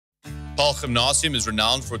Paarl Gymnasium is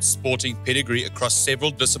renowned for its sporting pedigree across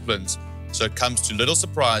several disciplines, so it comes to little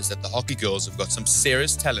surprise that the hockey girls have got some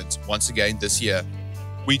serious talent once again this year.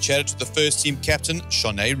 We chatted to the first team captain,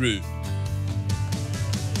 Charne Roux.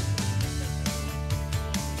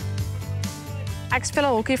 Ek speel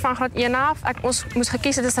hockey van graad 1 af. Ons moes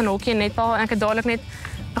gekies het tussen hockey en netbal en ek het dadelik net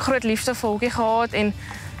 'n groot liefde vir hockey gehad en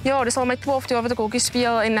ja, dis al my 12de jaar wat ek hockey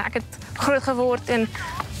speel en ek het groot geword en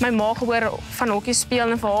my ma gehoor van hockey speel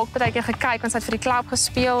en vir haar partykeer gekyk want sy het vir die klub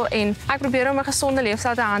gespeel en ek probeer om 'n gesonde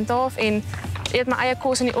leefstyl te handhaaf en eet my eie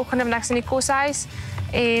kos in die oggende wanneer ek in die koshuis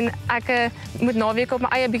en ek moet naweke op my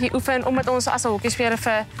eie bietjie oefen omdat ons as 'n hockeyspeler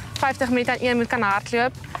vir 50 minute aan een moet kan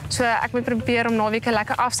hardloop. So ek moet probeer om naweke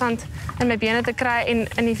lekker afstand in my bene te kry en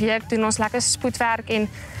in die week doen ons lekker spoedwerk en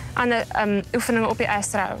ander oefeninge op die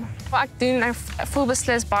ystro. Wat ek doen, ek voel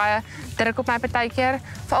beslis baie druk op my partykeer,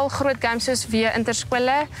 veral groot games soos weer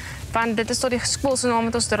interskole, want dit is tot die skool se naam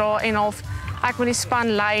wat ons dra en half ek moet die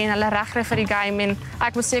span lei en hulle regkry vir die game en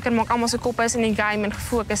ek moet seker maak almal se koppe is in die game en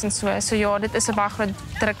gefokus en so. So ja, dit is 'n baie groot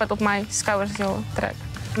druk wat op my skouers druk.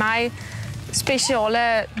 My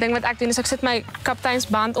spesiale ding wat ek doen is ek sit my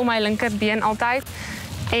kapteinsband om my linkerbeen altyd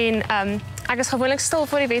en ek is gewoonlik stil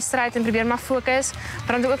voor die wedstryd en probeer maar fokus,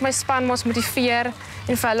 maar dan doe ek my spanmaats motiveer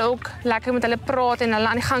en vir hulle ook lekker met hulle praat en hulle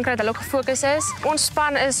aan die gang kry dat hulle ook gefokus is. Ons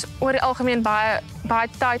span is oor die algemeen baie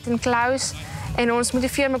tight en close en ons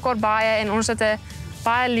motiveer mekaar baie en ons het 'n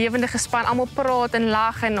baie lewendige span, almal praat en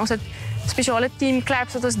lag en ons het spesiale team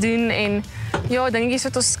claps wat ons doen en ja, dingetjies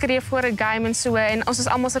wat ons skree voor 'n game en so en ons is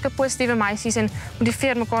almal sulke positiewe meisies en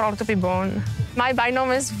motiveer mekaar altyd op die baan. My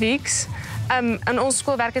bynaam is Wix. In ons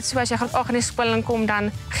skool werk dit so as jy graad 8 in die skool inkom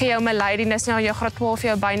dan gee jy hom 'n lady, dis nou jou graad 12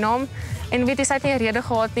 jou bynaam. En weet jy, sy het nie 'n rede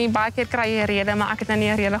gehad nie. Baie keer kry jy 'n rede, maar ek het nou nie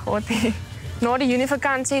 'n rede gehad nie. Na die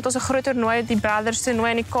Junievakansie het ons 'n groot toernooi, die Brothers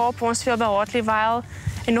toernooi in die Kaap. Ons speel by Hartleyvale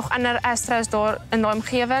en nog ander Astros daar in daai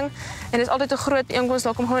omgewing. En dit is altyd 'n groot inkoms,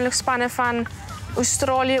 daar kom gewoonlik spanne van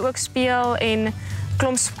Australië ook speel en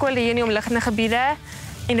klomp skole hier in die omliggende gebiede.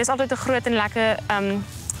 En dit is altyd 'n groot en lekker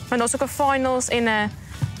want daar's ook 'n finals en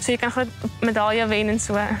so jy kan groot medalje wen en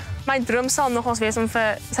so. My droom sal nogals wees om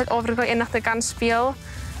vir Suid-Afrika eendag te kan speel.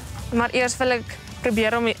 Maar eers wil ek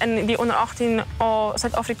probeer om in die onder 18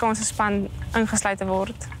 Suid-Afrikaanse span ingesluit te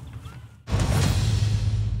word.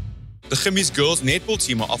 The Gimmies girls netball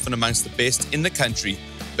team are often amongst the best in the country,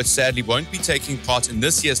 but sadly won't be taking part in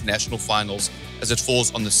this year's national finals as it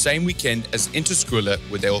falls on the same weekend as Interschooler,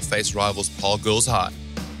 where they will face rivals Paarl Girls High.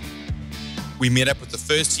 We met up with the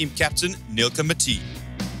first team captain, Nielke Matthee.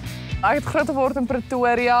 Ek het groot geword in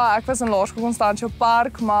Pretoria. Ek was in Laerskool Constantia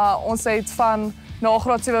Park, maar ons het van na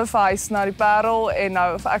graad 7 verhuis na die Paarl en nou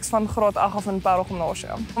ek's van graad 8 af in Paarl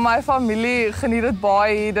Gimnasium. My familie geniet dit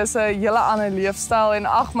baie. Dis 'n hele ander leefstyl en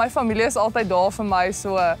my familie is altyd daar vir my,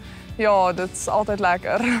 so ja, dit's altyd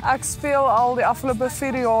lekker. Ek speel al die afgelope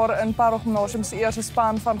 4 jaar in Paarl Gimnasium se eerste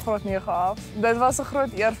span van graad 9 af. Dit was 'n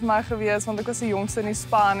groot eer vir my gewees want ek was die jongste in die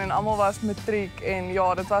span en almal was matriek en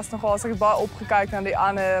ja, dit was nogal ek het baie opgekyk na die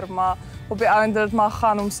ander, maar op die einde dit mag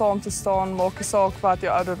gaan om saam te staan, maak nie saak wat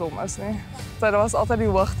jou ouderdom is nie. Dit was altyd die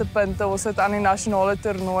hoogtepunte. Ons het aan die nasionale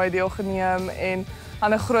toernooi deelgeneem en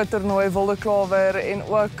aan 'n groot toernooi Wilde Klawer en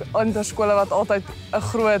ook interskole wat altyd 'n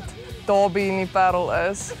groot derby in die Paarl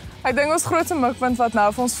is. Ek dink ons grootste mikpunt wat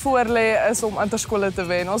nou vir ons voorlê is om interskole te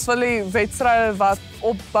wen. Ons wil die wedstryde wat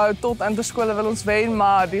opbou tot interskole wil ons wen,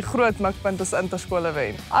 maar die groot mikpunt is interskole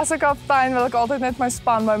wen. As 'n kaptein wil ek altyd net my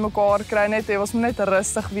span bymekaar kry, ons moet net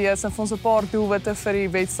rustig wees en vir ons 'n paar doelwitte vir die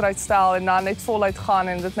wedstryd stel en dan net voluit gaan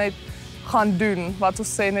en dit net gaan doen wat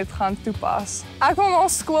ons sê net gaan toepas. Ek wil na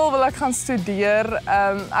skool wil ek gaan studeer.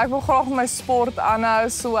 Ek wil graag my sport aanhou,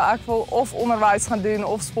 so ek wil of onderwys gaan doen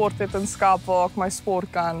of sportwetenskap waar ek my sport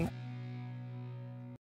kan